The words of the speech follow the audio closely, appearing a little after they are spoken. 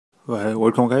Well,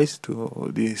 welcome guys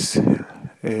to this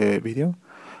video.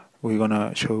 We're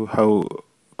gonna show how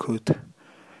could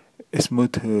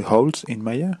smooth holes in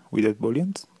Maya without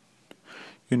booleans.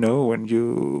 You know, when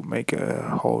you make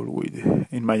a hole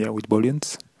in Maya with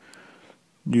booleans,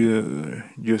 you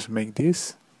just make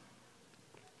this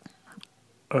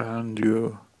and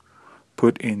you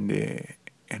put in the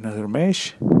another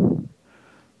mesh,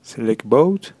 select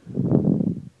both,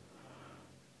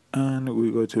 and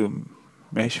we go to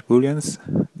mesh booleans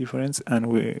difference, and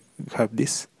we have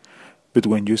this. But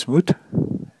when you smooth,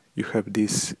 you have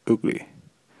this ugly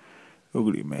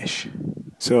mesh.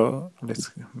 So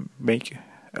let's make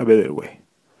a better way.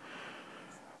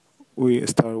 We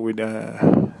start with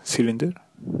a cylinder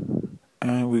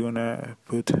and we're gonna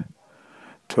put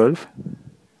 12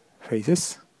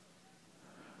 faces,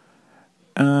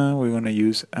 and we're gonna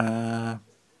use a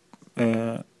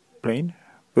plane,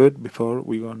 but before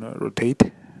we're gonna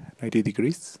rotate 90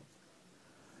 degrees.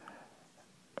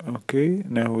 Okay,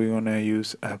 now we're gonna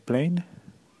use a plane.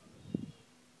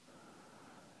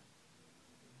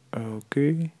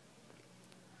 Okay,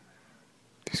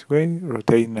 this way,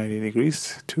 rotate 90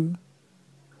 degrees too.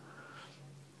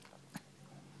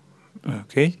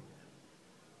 Okay,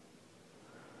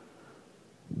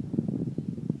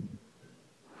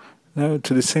 now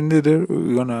to the cylinder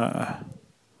we're gonna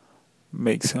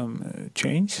make some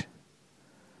change.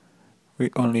 We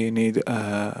only need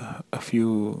a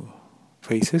few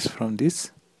faces from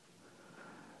this.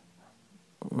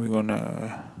 We're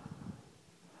gonna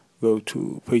go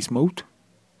to face mode,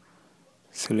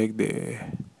 select the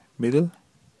middle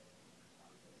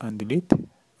and delete.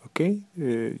 Okay,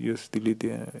 just delete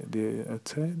the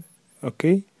outside.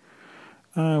 Okay,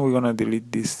 and we're gonna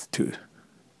delete this too.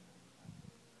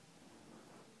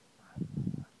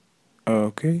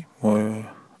 Okay,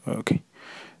 okay.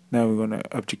 Now we're gonna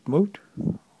object mode.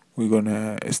 We're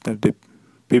gonna snap the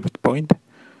pivot point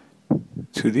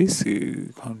to this.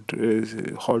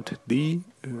 Hold D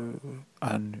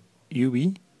and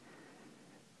UV,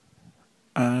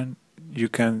 and you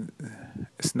can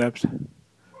snap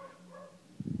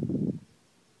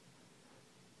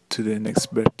to the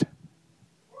next bit.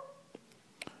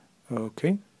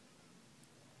 Okay,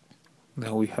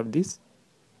 now we have this.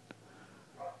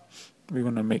 We're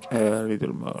gonna make a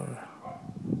little more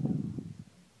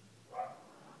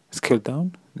scale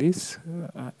down this,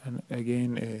 and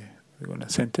again we're gonna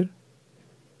center.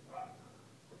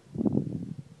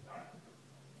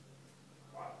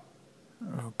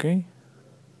 Okay,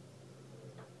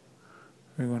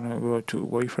 we're gonna go to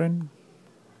wireframe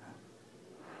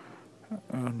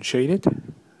and shade it,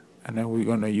 and now we're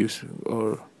gonna use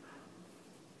our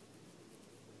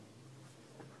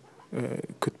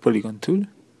cut Polygon Tool.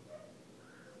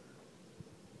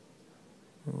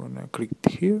 We're gonna click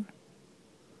here,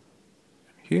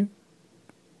 here,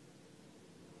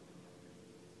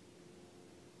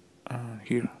 and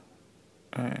here,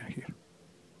 and here.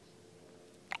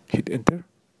 Hit enter.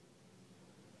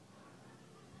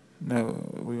 Now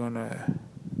we're gonna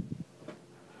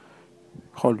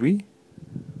hold V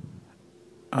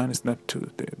and snap to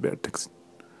the vertex.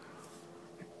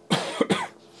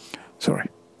 Sorry.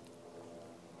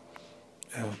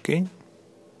 Okay.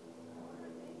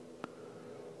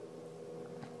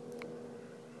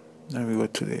 Now we go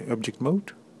to the object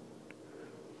mode,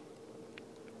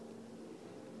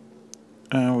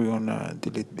 and we're gonna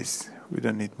delete this. We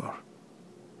don't need more.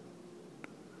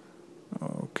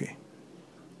 Okay.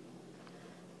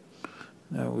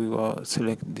 Now we will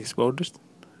select these borders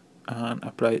and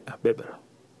apply a bevel.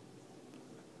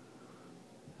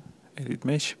 Edit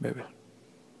mesh, bevel.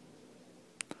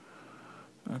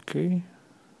 Okay.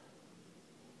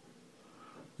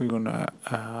 We're gonna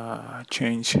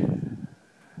change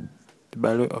the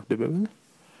value of the bevel,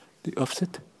 the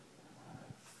offset,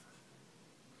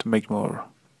 to make more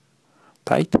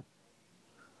tight.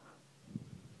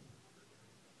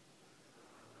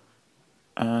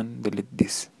 And delete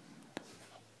this.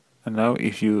 And now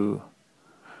if you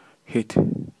hit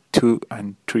 2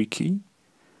 and 3 key,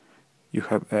 you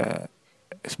have a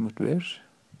smooth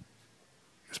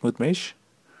mesh.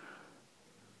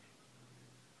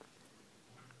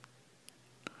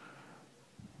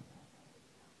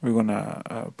 We're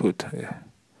gonna put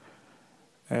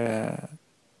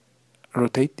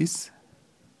rotate this.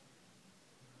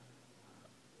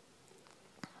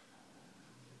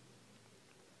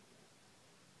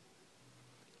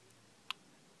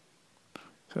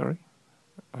 Sorry.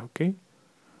 Okay,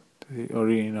 to the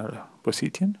original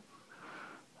position.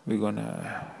 We're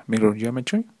gonna mirror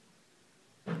geometry,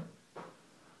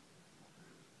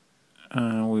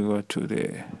 and we go to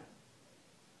the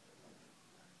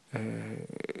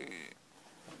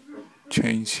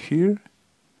change here,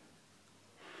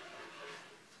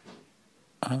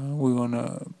 and we're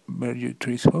gonna merge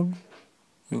threshold.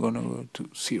 We're gonna go to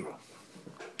 0.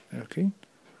 Okay.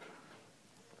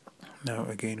 Now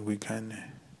again we can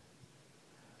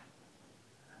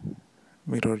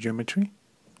mirror geometry.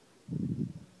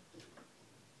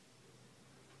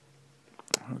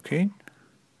 Okay.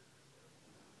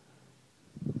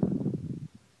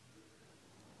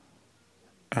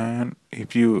 And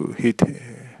if you hit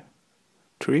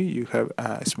 3, you have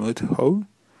a smooth hole.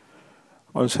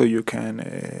 Also, you can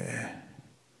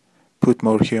put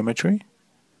more geometry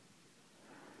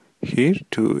here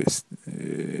to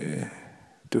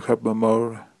have a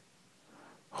more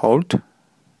hold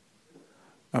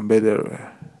and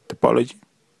better topology.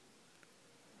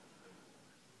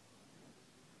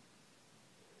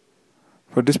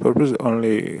 For this purpose,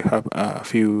 only have a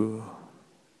few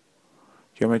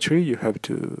geometry.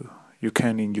 You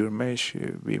can in your mesh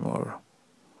be more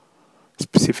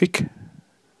specific.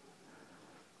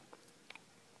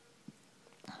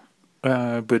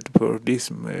 But for this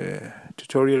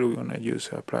tutorial, we're gonna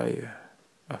apply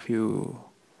a few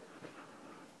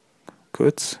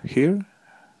cuts here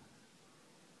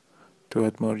to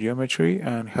add more geometry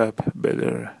and have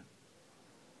better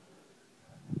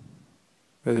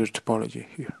topology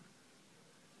here.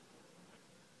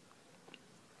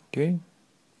 Okay.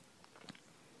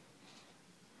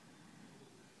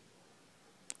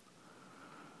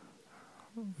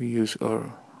 We use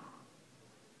our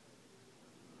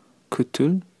cut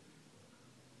tool.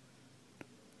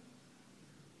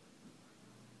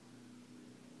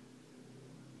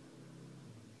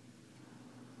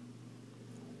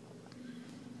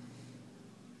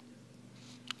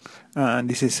 And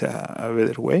this is a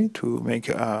better way to make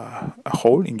a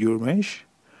hole in your mesh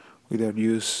without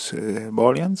use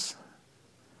booleans.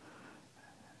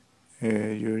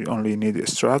 You only need to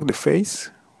extract the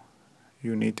face.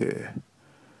 You need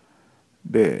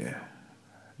the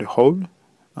hole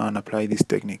and apply this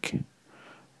technique.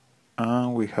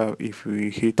 And we have, if we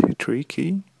hit 3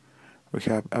 key, we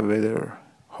have a better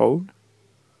hole.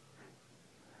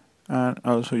 And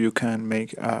also you can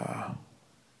make a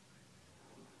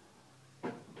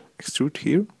extrude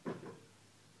here.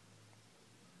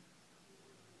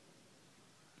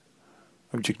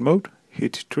 Object mode,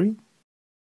 hit 3.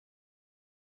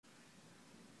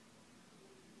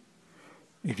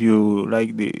 If you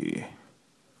like the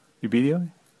video,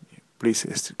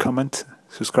 please comment,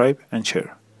 subscribe, and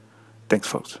share. Thanks,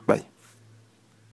 folks. Bye.